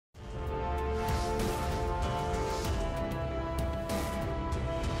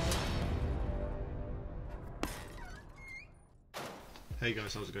Hey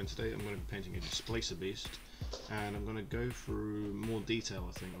guys, how's it going today? I'm going to be painting a Displacer Beast, and I'm going to go through more detail,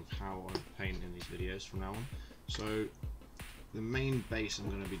 I think, of how I paint in these videos from now on. So, the main base I'm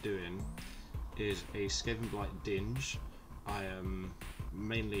going to be doing is a Skaven Blight Dinge. I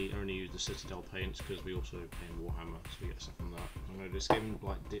mainly only use the Citadel paints because we also paint Warhammer, so we get stuff from that. I'm going to do Skaven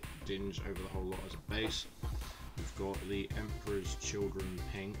Blight Dinge over the whole lot as a base. We've got the Emperor's Children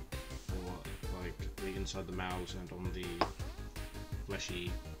pink, or like the inside the mouths and on the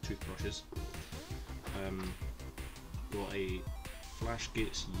fleshy toothbrushes. Got a Flash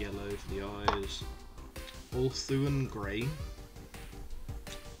Gits yellow for the eyes, Ulthuan grey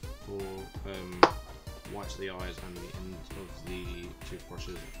for whites of the eyes and the ends of the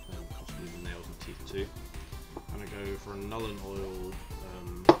toothbrushes, possibly the nails and teeth too. I'm going to go for a Nuln Oil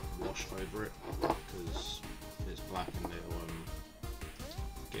wash over it because it's black and it'll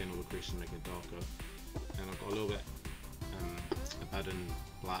get in all the creases and make it darker. And I've got a little bit Abaddon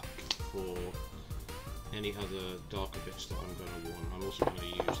black for any other darker bits that I'm going to want. I'm also going to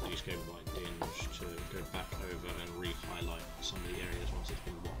use the Skaven Blight Dinge to go back over and re-highlight some of the areas once it's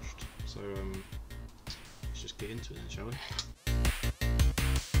been washed. So let's just get into it then, shall we?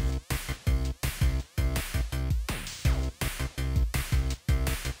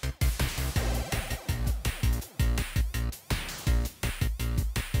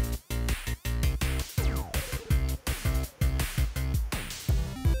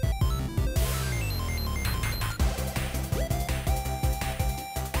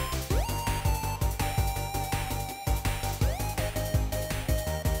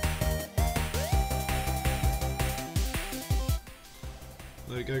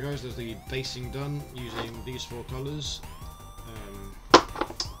 There we go guys, there's the basing done using these four colours.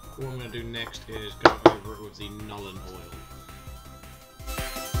 What I'm going to do next is go over it with the Nuln Oil.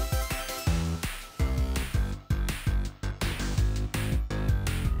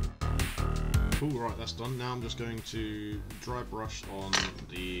 Cool, right, that's done. Now I'm just going to dry brush on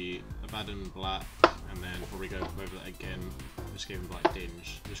the Abaddon black and then probably go over that again with Skaven Blight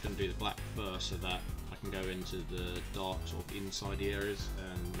Dinge. I'm just going to do the black first so that I can go into the dark sort of inside areas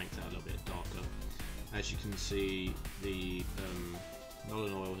and make that a little bit darker. As you can see, the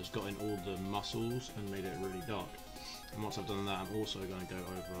Nuln Oil has got in all the muscles and made it really dark. And once I've done that, I'm also going to go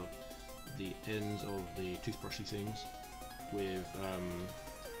over the ends of the toothbrushy things with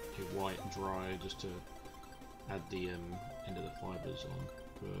white and dry just to add the end of the fibres on,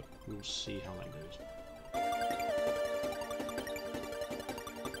 but we'll see how that goes.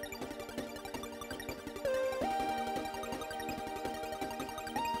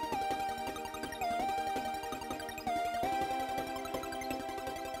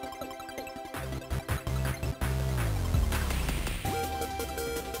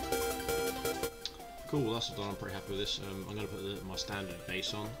 Cool, that's done. I'm pretty happy with this. I'm going to put my standard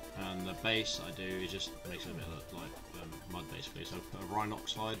base on, and the base I do is just makes it a bit like mud basically. So I put a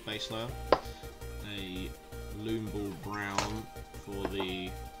Rhinoxide base layer, a Loom Ball Brown for the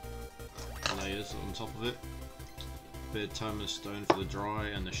layers on top of it, a bit of Terminus Stone for the dry,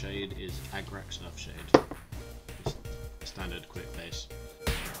 and the shade is Agrax Earthshade. It's a standard quick base.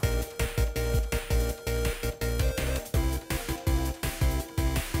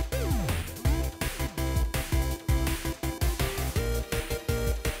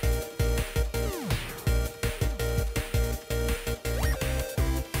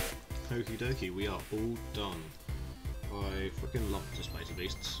 Okie dokie, we are all done. I freaking love Displacer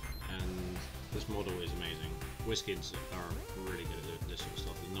Beasts, and this model is amazing. WizKids are really good at this sort of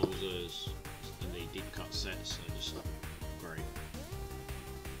stuff. The Nolzers and the deep cut sets are just great,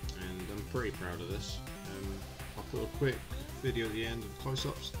 and I'm pretty proud of this. I'll put a quick video at the end of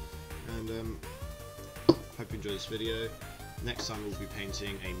close-ups, and hope you enjoy this video. Next time we'll be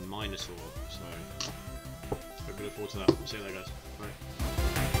painting a Minotaur, so hope you look forward to that. See you later guys. Bye.